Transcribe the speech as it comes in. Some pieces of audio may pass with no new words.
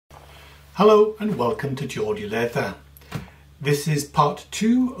Hello and welcome to Georgia Leather. This is part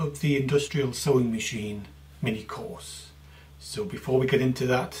 2 of the industrial sewing machine mini course. So before we get into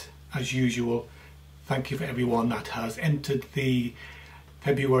that, as usual, thank you for everyone that has entered the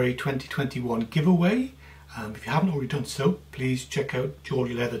February 2021 giveaway. If you haven't already done so, please check out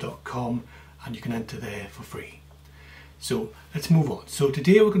𝐃𝐢𝐫𝐞𝐜 and you can enter there for free. So let's move on. So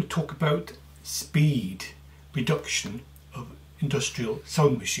today we're going to talk about speed reduction of industrial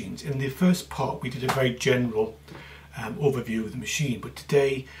sewing machines. In the first part we did a very general overview of the machine, but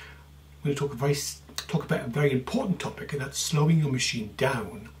today we're going to talk about a very important topic, and that's slowing your machine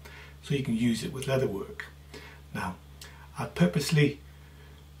down so you can use it with leatherwork. Now, I've purposely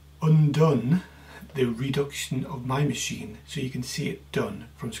undone the reduction of my machine so you can see it done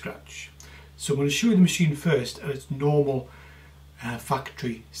from scratch. So I'm going to show you the machine first at its normal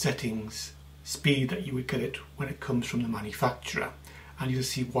factory settings speed that you would get it when it comes from the manufacturer, and you'll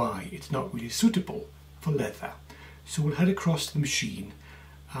see why it's not really suitable for leather. So we'll head across to the machine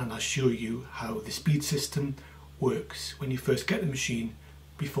and I'll show you how the speed system works when you first get the machine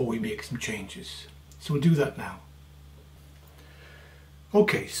before we make some changes. So we'll do that now.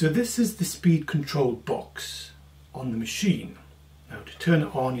 Okay, so this is the speed control box on the machine. Now to turn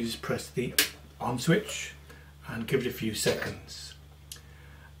it on, you just press the on switch and give it a few seconds.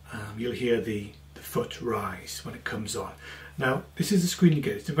 You'll hear the foot rise when it comes on. Now this is the screen you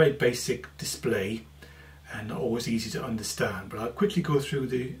get. It's a very basic display and not always easy to understand, but I'll quickly go through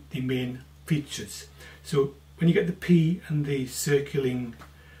the main features. So when you get the P and the circling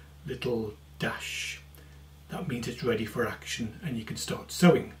little dash, that means it's ready for action and you can start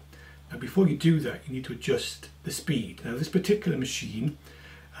sewing. Now before you do that, you need to adjust the speed. Now this particular machine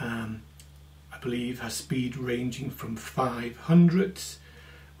I believe has speed ranging from 500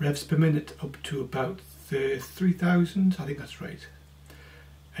 revs per minute up to about 3,000, I think that's right.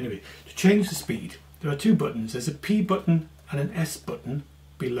 Anyway, to change the speed, there are two buttons. There's a P button and an S button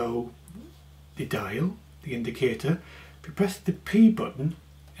below the dial, the indicator. If you press the P button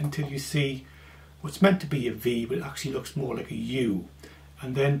until you see what's meant to be a V, but it actually looks more like a U,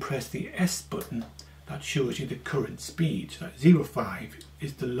 and then press the S button, that shows you the current speed. So that 0.5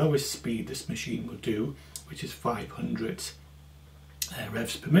 is the lowest speed this machine will do, which is 500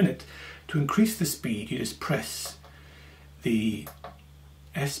 revs per minute. To increase the speed, you just press the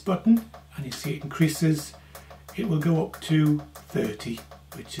S button and you see it increases. It will go up to 30,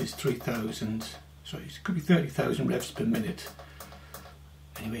 which is 3,000, sorry, it could be 30,000 revs per minute.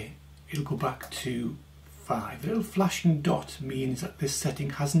 Anyway, it'll go back to 5. The little flashing dot means that this setting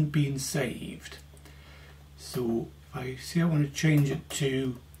hasn't been saved. So if I say I want to change it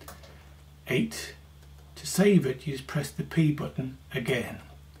to 8, to save it you just press the P button again,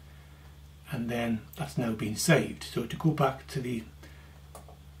 and then that's now been saved. So to go back to the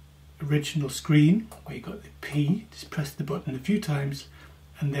original screen where you got the P, just press the button a few times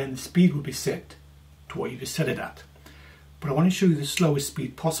and then the speed will be set to what you just set it at. But I want to show you the slowest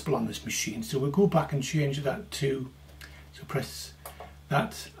speed possible on this machine, so we'll go back and change that to, so press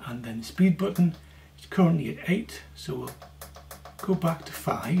that and then the speed button. It's currently at 8, so we'll go back to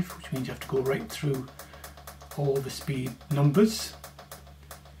 5, which means you have to go right through all the speed numbers.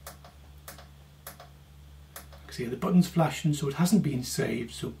 See, the button's flashing, so it hasn't been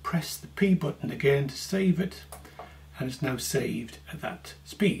saved, so press the P button again to save it, and it's now saved at that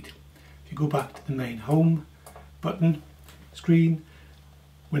speed. If you go back to the main home button screen,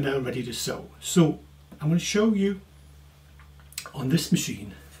 we're now ready to sew. So I'm going to show you on this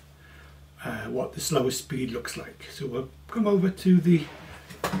machine what the slowest speed looks like. So we'll come over to the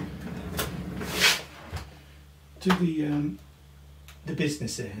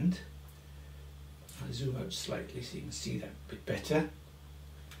business end. I'll zoom out slightly so you can see that a bit better.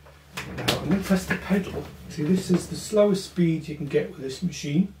 Now I'm going to press the pedal. See, this is the slowest speed you can get with this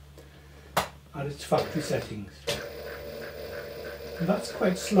machine at its factory settings. And that's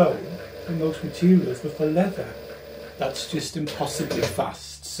quite slow for most materials, but for leather that's just impossibly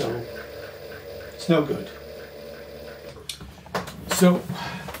fast, so it's no good. So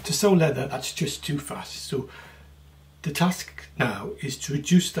to sew leather, that's just too fast. So the task now is to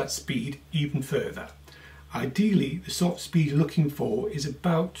reduce that speed even further. Ideally, the sort of speed you're looking for is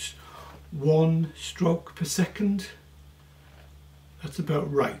about 1 stroke per second. That's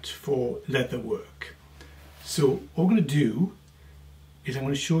about right for leather work. So what we're going to do is I'm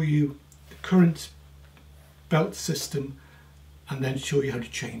going to show you the current belt system and then show you how to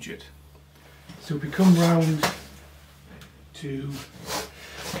change it. So if we come round to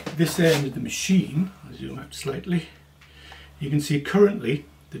this end of the machine, I'll zoom out slightly, you can see currently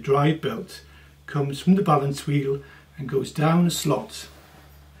the drive belt comes from the balance wheel and goes down a slot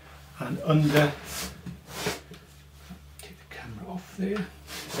and under, take the camera off there,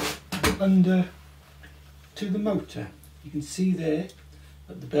 under to the motor. You can see there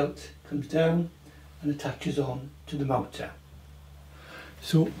that the belt comes down and attaches on to the motor.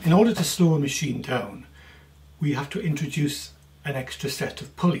 So in order to slow a machine down, we have to introduce an extra set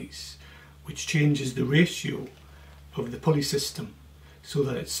of pulleys, which changes the ratio of the pulley system so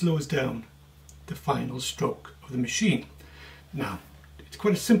that it slows down the final stroke of the machine. Now, it's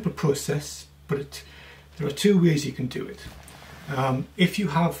quite a simple process, but there are two ways you can do it. If you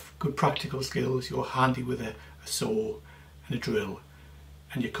have good practical skills, you're handy with a saw and a drill,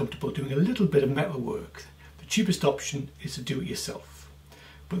 and you're comfortable doing a little bit of metal work, the cheapest option is to do it yourself.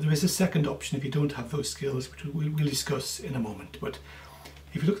 But there is a second option if you don't have those skills, which we'll discuss in a moment. But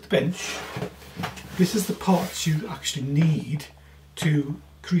if you look at the bench, this is the parts you actually need to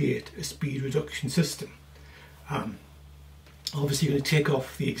create a speed reduction system. Obviously you're going to take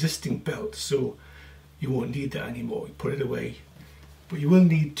off the existing belt, so you won't need that anymore. You put it away. But you will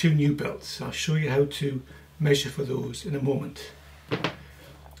need two new belts. I'll show you how to measure for those in a moment.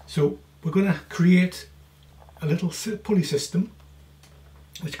 So we're going to create a little pulley system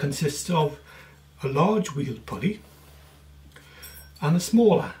which consists of a large wheeled pulley and a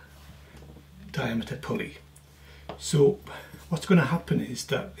smaller diameter pulley. So what's going to happen is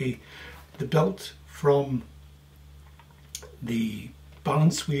that the belt from the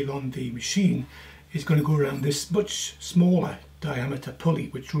balance wheel on the machine is going to go around this much smaller diameter pulley,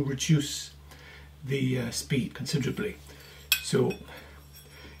 which will reduce the speed considerably. So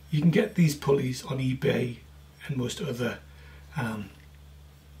you can get these pulleys on eBay and most other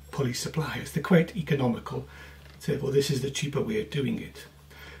pulley suppliers. They're quite economical. So, well, this is the cheaper way of doing it,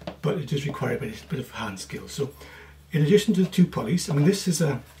 but it does require a bit of hand skill. So in addition to the two pulleys, I mean, this is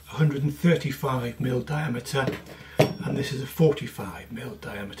a 135mm diameter and this is a 45mm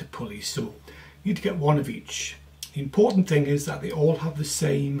diameter pulley, so you need to get one of each. The important thing is that they all have the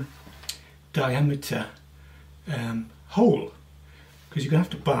same diameter hole, because you're going to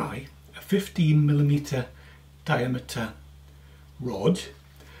have to buy a 15mm diameter rod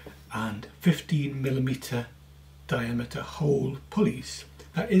and 15mm diameter hole pulleys.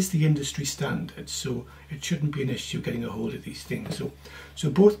 That is the industry standard, so it shouldn't be an issue getting a hold of these things. So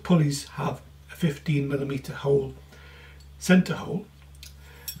both pulleys have a 15mm hole, centre hole.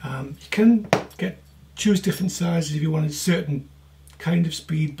 You can choose different sizes if you want a certain kind of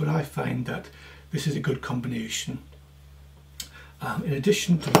speed, but I find that this is a good combination. In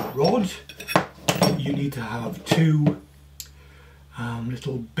addition to the rod, you need to have two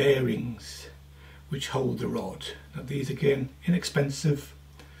little bearings which hold the rod. Now these, again, inexpensive.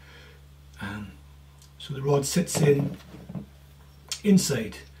 So the rod sits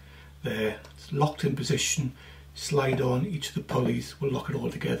inside there, it's locked in position, slide on each of the pulleys, we'll lock it all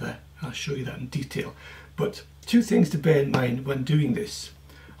together. I'll show you that in detail. But two things to bear in mind when doing this.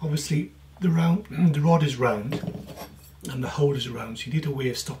 Obviously the rod is round and the hole is round, so you need a way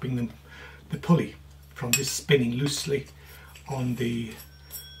of stopping the pulley from just spinning loosely on the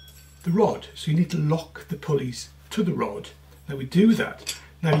rod. So you need to lock the pulleys to the rod. Now we do that.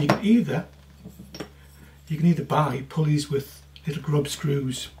 Now you can either buy pulleys with little grub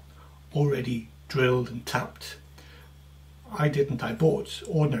screws already drilled and tapped. I didn't. I bought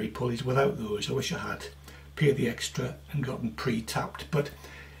ordinary pulleys without those. I wish I had paid the extra and got them pre-tapped. But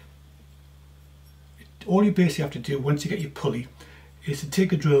all you basically have to do once you get your pulley is to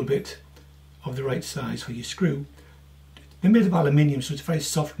take a drill bit of the right size for your screw. They're made of aluminium, so it's very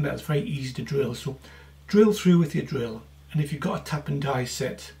soft metal, it's very easy to drill. So drill through with your drill, and if you've got a tap and die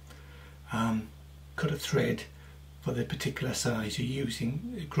set, cut a thread for the particular size you're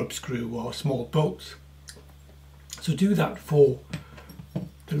using, a grub screw or small bolts. So do that for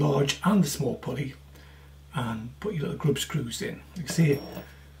the large and the small pulley, and put your little grub screws in. Like I say,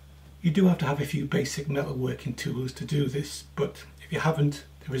 you do have to have a few basic metal working tools to do this, but if you haven't,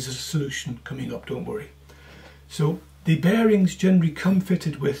 there is a solution coming up, don't worry. So the bearings generally come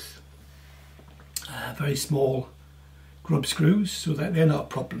fitted with very small grub screws, so that they're not a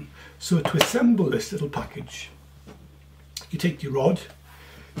problem. So to assemble this little package, you take your rod,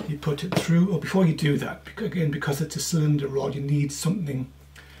 you put it through, or before you do that, again, because it's a cylinder rod, you need something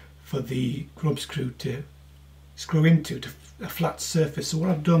for the grub screw to screw into, to a flat surface. So what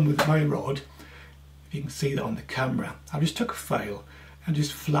I've done with my rod, if you can see that on the camera, I just took a file and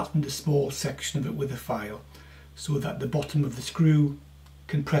just flattened a small section of it with a file, so that the bottom of the screw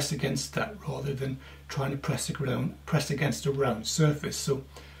can press against that rather than trying to press against a round surface. So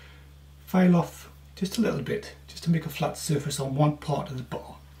file off just a little bit, just to make a flat surface on one part of the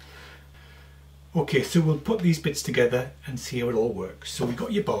bar. Okay, so we'll put these bits together and see how it all works. So we've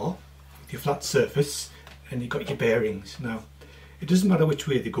got your bar, your flat surface, and you've got your bearings. Now, it doesn't matter which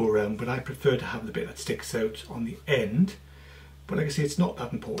way they go around, but I prefer to have the bit that sticks out on the end. But like I say, it's not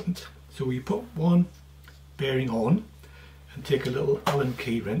that important. So we put one bearing on and take a little Allen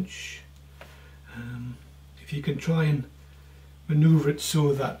key wrench. If you can try and manoeuvre it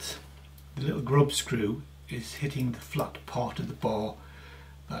so that the little grub screw is hitting the flat part of the bar,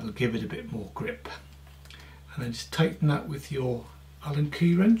 that'll give it a bit more grip. And then just tighten that with your Allen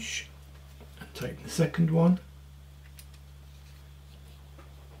key wrench and tighten the second one.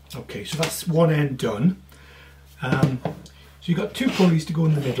 Okay, so that's one end done. So you've got two pulleys to go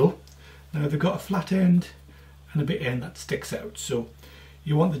in the middle. Now they've got a flat end and a bit end that sticks out, so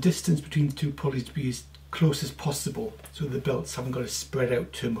you want the distance between the two pulleys to be as close as possible so the belts haven't got to spread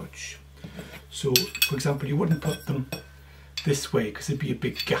out too much. So for example, you wouldn't put them this way because there'd be a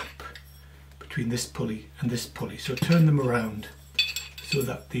big gap between this pulley and this pulley, so turn them around so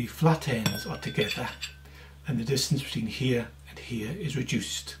that the flat ends are together and the distance between here and here is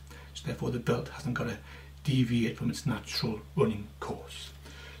reduced, so therefore the belt hasn't got to deviate from its natural running course.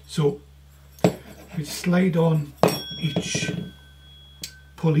 So we slide on each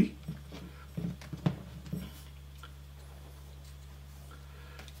pulley.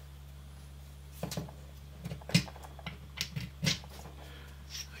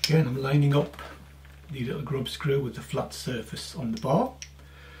 Again, I'm lining up the little grub screw with the flat surface on the bar.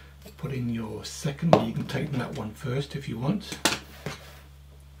 Put in your second one. You can tighten that one first if you want.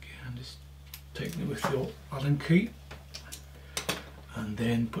 Again, just tighten it with your Allen key. And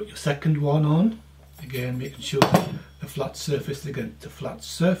then put your second one on. Again, making sure the flat surface against the flat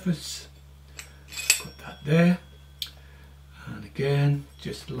surface. Put that there. And again,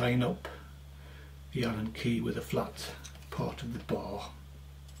 just line up the Allen key with the flat part of the bar.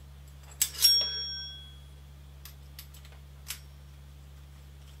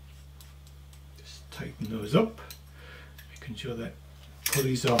 Tighten those up, making sure that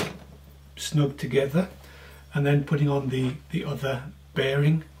pulleys are snug together, and then putting on the other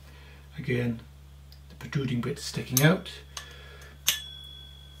bearing. Again, the protruding bit sticking out.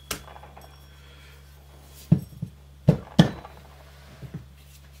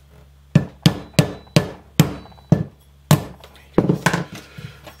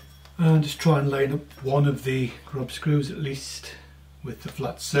 And just try and line up one of the grub screws at least with the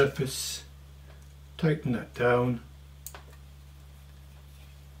flat surface. Tighten that down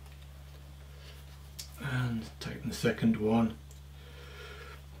and tighten the second one.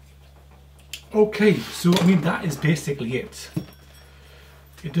 Okay, so I mean that is basically it.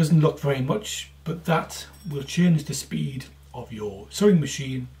 It doesn't look very much, but that will change the speed of your sewing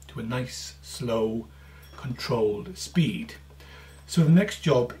machine to a nice, slow, controlled speed. So the next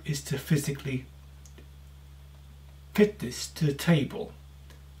job is to physically fit this to the table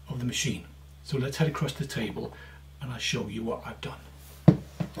of the machine. So let's head across the table and I'll show you what I've done.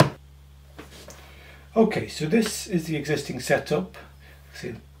 Okay, so this is the existing setup.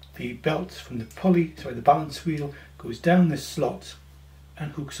 See, the belt from the pulley, sorry, the balance wheel goes down this slot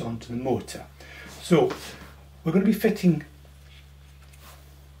and hooks onto the motor. So we're going to be fitting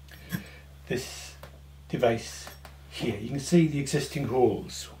this device here. You can see the existing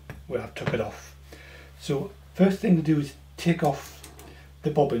holes where I've took it off. So first thing to do is take off the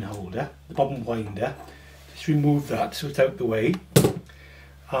bobbin holder, the bobbin winder. Just remove that so it's out the way,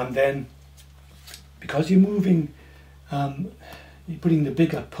 and then because you're moving, you're putting the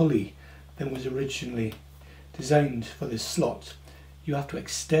bigger pulley than was originally designed for this slot, you have to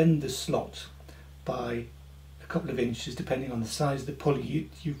extend the slot by a couple of inches depending on the size of the pulley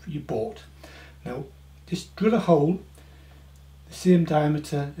you bought. Now just drill a hole the same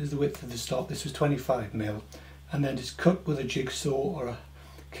diameter as the width of the slot. This was 25mm, and then just cut with a jigsaw or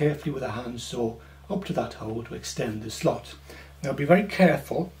carefully with a handsaw up to that hole to extend the slot. Now be very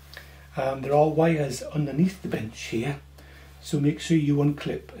careful, there are wires underneath the bench here, so make sure you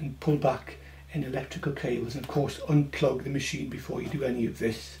unclip and pull back any electrical cables, and of course unplug the machine before you do any of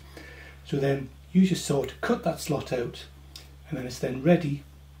this. So then use your saw to cut that slot out, and then it's then ready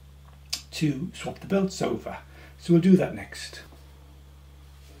to swap the belts over. So we'll do that next.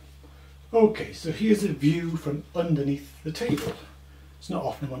 Okay, so here's a view from underneath the table. It's not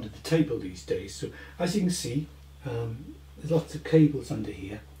often I'm under the table these days, so as you can see, there's lots of cables under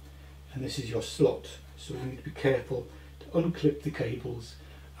here, and this is your slot, so you need to be careful to unclip the cables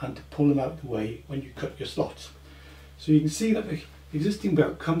and to pull them out the way when you cut your slot. So you can see that the existing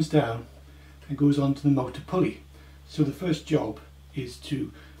belt comes down and goes onto the motor pulley. So the first job is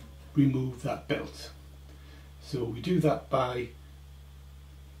to remove that belt. So we do that by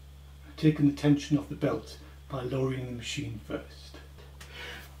taking the tension off the belt by lowering the machine first.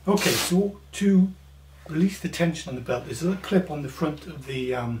 Okay, so to release the tension on the belt, there's a little clip on the front of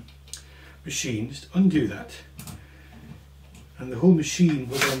the machine. Just undo that, and the whole machine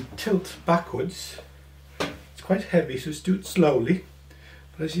will then tilt backwards. It's quite heavy, so let's do it slowly.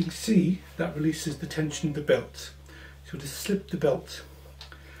 But as you can see, that releases the tension of the belt. So just slip the belt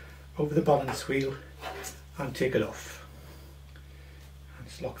over the balance wheel and take it off. And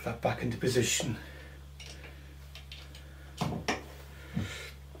just lock that back into position.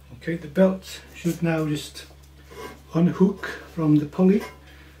 Okay, the belt should now just unhook from the pulley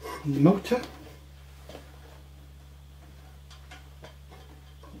on the motor.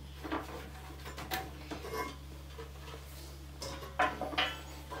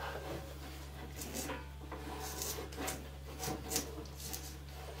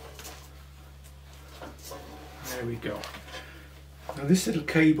 There we go. Now this little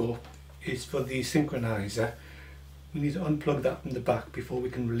cable is for the synchronizer. We need to unplug that from the back before we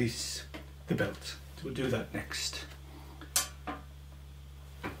can release the belt. So we'll do that next.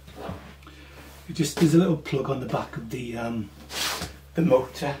 There's a little plug on the back of the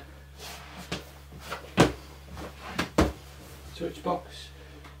motor. Switch box.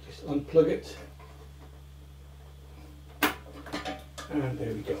 Just unplug it. And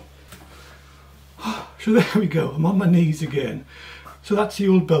there we go. So there we go, I'm on my knees again. So that's the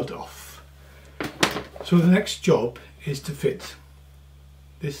old belt off. So the next job is to fit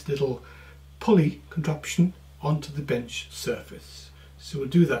this little pulley contraption onto the bench surface. So we'll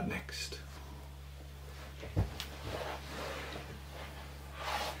do that next.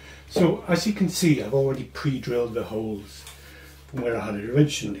 So as you can see, I've already pre-drilled the holes from where I had it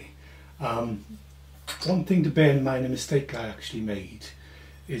originally. One thing to bear in mind, a mistake I actually made,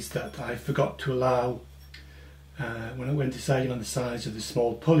 is that I forgot to allow, when deciding on the size of the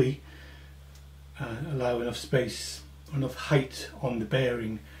small pulley, allow enough space, enough height on the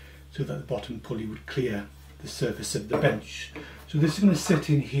bearing so that the bottom pulley would clear the surface of the bench. So this is going to sit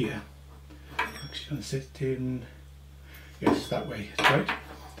in here. Actually going to sit in, yes, that way, right.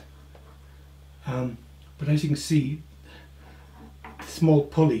 But as you can see, the small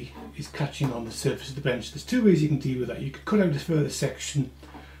pulley is catching on the surface of the bench. There's two ways you can deal with that. You could cut out a further section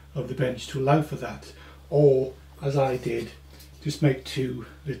of the bench to allow for that, or as I did, just make two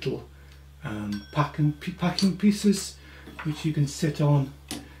little packing pieces which you can sit on,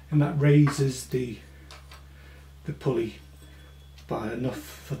 and that raises the pulley by enough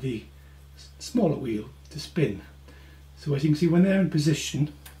for the smaller wheel to spin. So as you can see, when they're in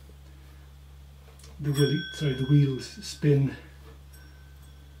position, the wheels spin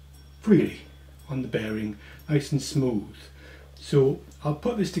freely on the bearing, nice and smooth. So I'll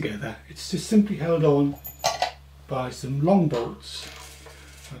put this together. It's just simply held on by some long bolts.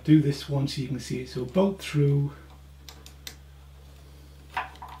 I'll do this one so you can see it. So bolt through,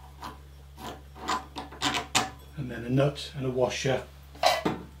 and then a nut and a washer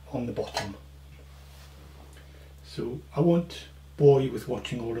on the bottom. So I won't bore you with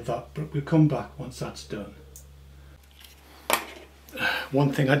watching all of that, but we'll come back once that's done.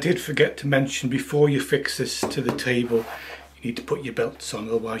 One thing I did forget to mention: before you fix this to the table, you need to put your belts on,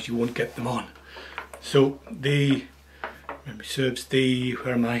 otherwise you won't get them on. So the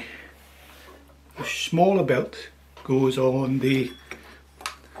smaller belt goes on the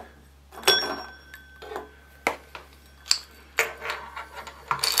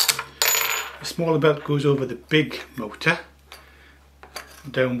smaller belt goes over the big motor,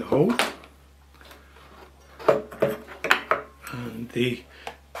 down the hole, and the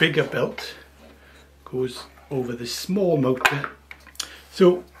bigger belt goes over the small motor.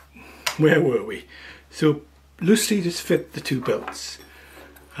 So where were we? So loosely just fit the two belts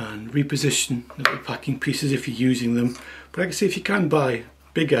and reposition little packing pieces if you're using them. But like I say, if you can buy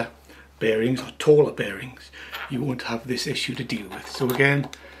bigger bearings or taller bearings, you won't have this issue to deal with. So again,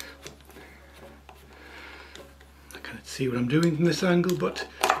 I can't see what I'm doing from this angle, but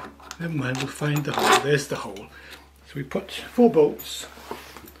never mind, we'll find the hole. There's the hole. So we put 4 bolts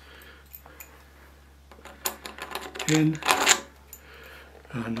in,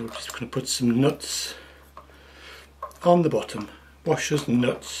 and we're just going to put some nuts on the bottom, washers and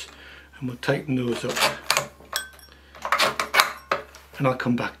nuts, and we'll tighten those up, and I'll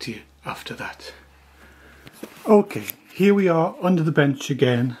come back to you after that. Okay, here we are under the bench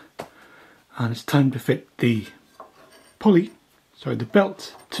again, and it's time to fit the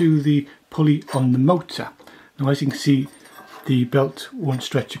belt to the pulley on the motor. Now as you can see, the belt won't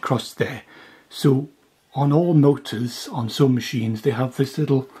stretch across there. So on all motors, on some machines, they have this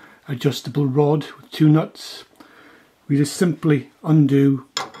little adjustable rod with 2 nuts. We just simply undo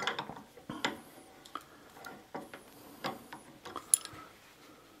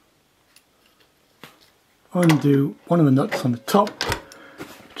undo one of the nuts on the top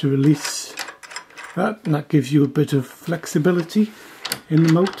to release that, and that gives you a bit of flexibility in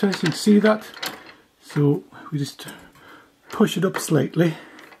the motor, as you can see that. So we just push it up slightly.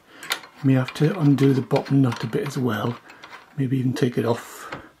 You may have to undo the bottom nut a bit as well, maybe even take it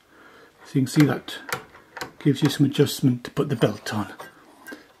off. So you can see that gives you some adjustment to put the belt on.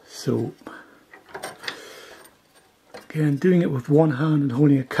 So again, doing it with one hand and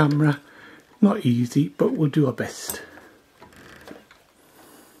holding a camera, not easy, but we'll do our best.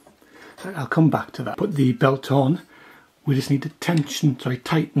 I'll come back to that. Put the belt on, we just need to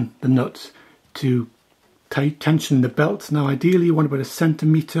tighten the nuts to tension the belt. Now ideally you want about 1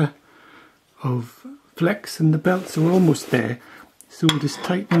 centimetre of flex in the belt, so we're almost there. So we'll just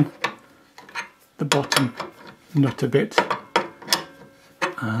tighten the bottom nut a bit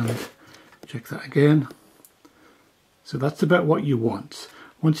and check that again. So that's about what you want.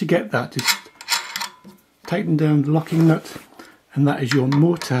 Once you get that, just tighten down the locking nut, and that is your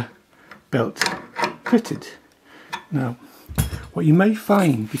motor belt fitted. Now what you may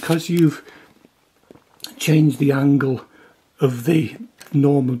find, because you've changed the angle of the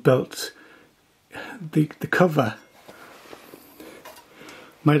normal belt, the cover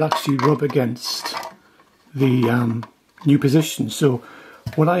might actually rub against the new position. So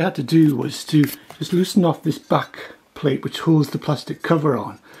what I had to do was to just loosen off this back plate which holds the plastic cover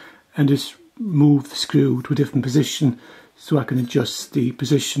on, and just move the screw to a different position so I can adjust the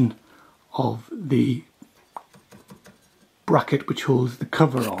position of the bracket which holds the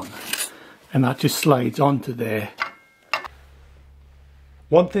cover on, and that just slides onto there.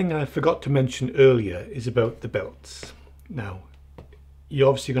 One thing I forgot to mention earlier is about the belts. Now you're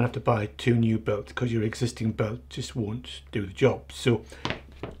obviously going to have to buy 2 new belts because your existing belt just won't do the job. So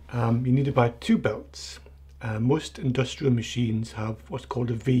you need to buy 2 belts. Most industrial machines have what's called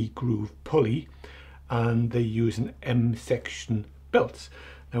a V-groove pulley, and they use an M-section belt.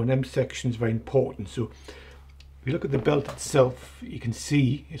 Now an M-section is very important. So if you look at the belt itself, you can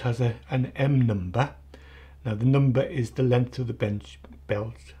see it has an M number. Now the number is the length of the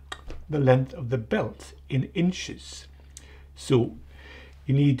belt in inches. So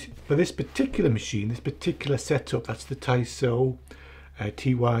you need, for this particular machine, this particular setup, that's the 𝐃𝐢𝐫𝐞𝐜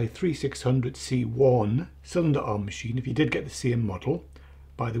TY3600C1 cylinder arm machine. If you did get the same model,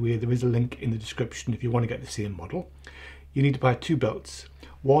 by the way, there is a link in the description if you want to get the same model. You need to buy 2 belts.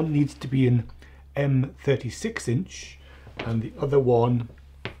 One needs to be in M36 inch and the other one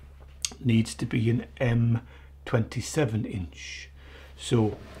needs to be in M27 inch.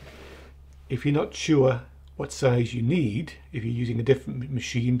 So if you're not sure what size you need, if you're using a different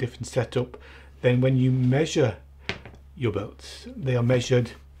machine, different setup, then when you measure your belts, they are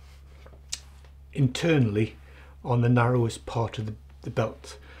measured internally on the narrowest part of the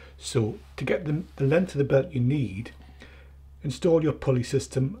belt. So to get the length of the belt you need, install your pulley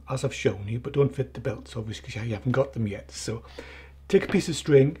system as I've shown you, but don't fit the belts obviously because you haven't got them yet. So take a piece of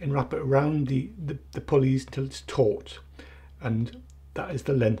string and wrap it around the pulleys until it's taut, and that is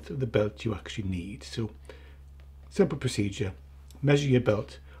the length of the belt you actually need. So simple procedure, measure your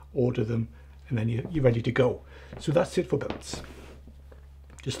belt, order them, and then you're ready to go. So that's it for belts.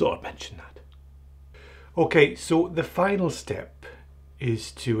 Just thought I'd mention that. Okay, so the final step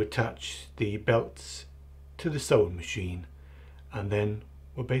is to attach the belts to the sewing machine, and then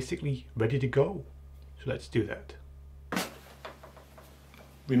we're basically ready to go. So let's do that.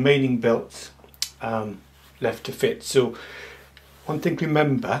 Remaining belts left to fit. So one thing to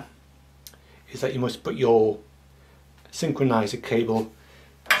remember is that you must put your synchronizer cable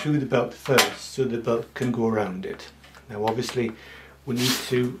through the belt first so the belt can go around it. Now obviously we need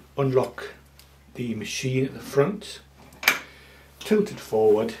to unlock the machine at the front, tilt it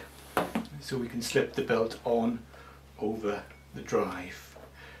forward so we can slip the belt on over the drive,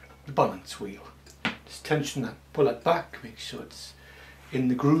 the balance wheel. Just tension that, pull it back, make sure it's in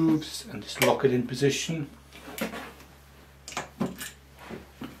the grooves, and just lock it in position.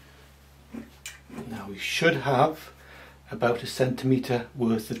 Now we should have about 1 centimetre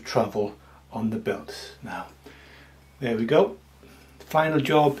worth of travel on the belt. Now there we go. The final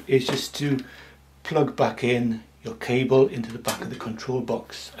job is just to plug back in your cable into the back of the control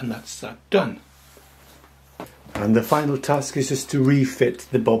box, and that's that done. And the final task is just to refit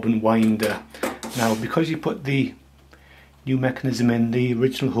the bobbin winder. Now because you put the new mechanism in, the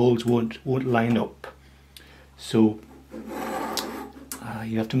original holes won't line up, so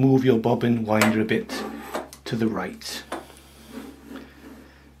you have to move your bobbin winder a bit to the right.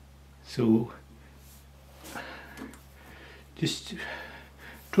 So just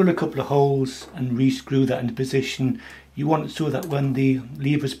drill a couple of holes and re-screw that into position. You want it so that when the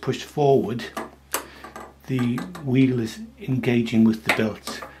lever is pushed forward, the wheel is engaging with the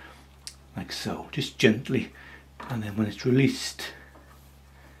belt, like so, just gently, and then when it's released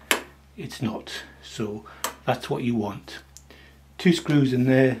it's not. So that's what you want. 2 screws in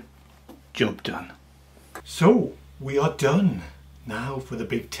there, job done. So we are done. Now for the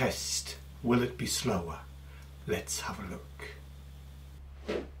big test. Will it be slower? Let's have a look.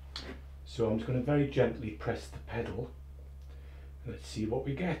 So I'm just going to very gently press the pedal. Let's see what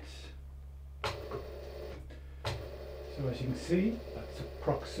we get. So as you can see, that's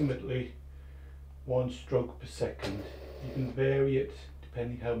approximately 1 stroke per second. You can vary it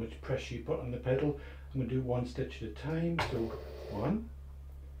depending how much pressure you put on the pedal. I'm going to do 1 stitch at a time. So 1,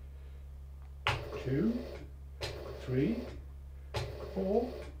 2, 3, 4.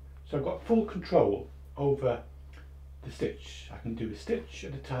 So I've got full control over the stitch. I can do a stitch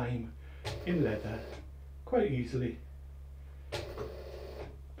at a time in leather quite easily.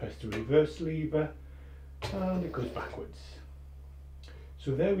 Press the reverse lever and it goes backwards.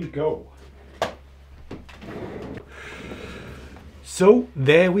 So there we go. So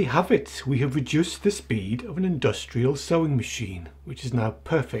there we have it. We have reduced the speed of an industrial sewing machine, which is now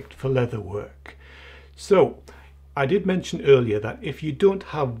perfect for leather work. So I did mention earlier that if you don't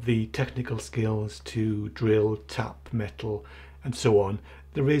have the technical skills to drill, tap metal and so on,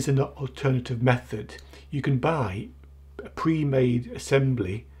 there is an alternative method. You can buy a pre-made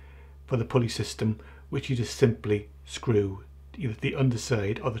assembly for the pulley system, which you just simply screw either the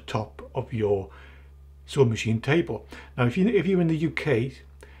underside or the top of your sewing machine table. Now if you're in the UK,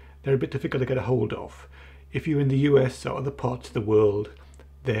 they're a bit difficult to get a hold of. If you're in the US or other parts of the world,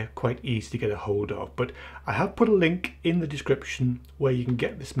 they're quite easy to get a hold of. But I have put a link in the description where you can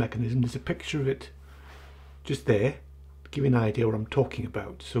get this mechanism. There's a picture of it just there to give you an idea what I'm talking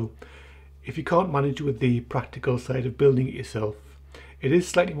about. So if you can't manage with the practical side of building it yourself, it is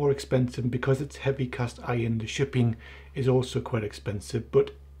slightly more expensive, and because it's heavy cast iron, the shipping is also quite expensive,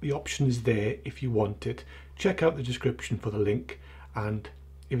 but the option is there if you want it. Check out the description for the link, and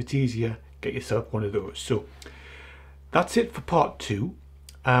if it's easier, get yourself one of those. So that's it for part 2.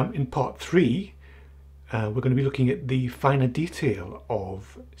 In part 3, we're going to be looking at the finer detail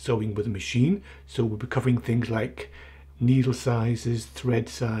of sewing with a machine. So we'll be covering things like needle sizes, thread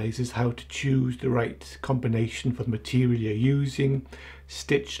sizes, how to choose the right combination for the material you're using,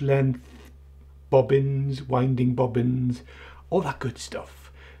 stitch length, bobbins, winding bobbins, all that good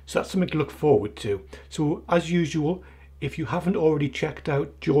stuff. So that's something to look forward to. So as usual, if you haven't already checked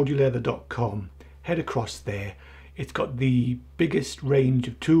out 𝐃𝐢𝐫𝐞𝐿, head across there. It's got the biggest range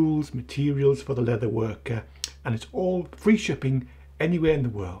of tools, materials for the leather worker, and it's all free shipping anywhere in the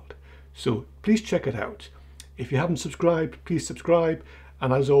world. So please check it out. If you haven't subscribed, please subscribe,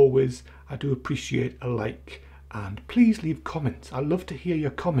 and as always, I do appreciate a like, and please leave comments. I love to hear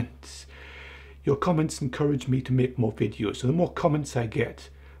your comments. Your comments encourage me to make more videos, so the more comments I get,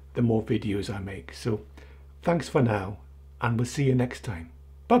 the more videos I make. So thanks for now, and we'll see you next time.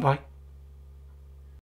 Bye bye.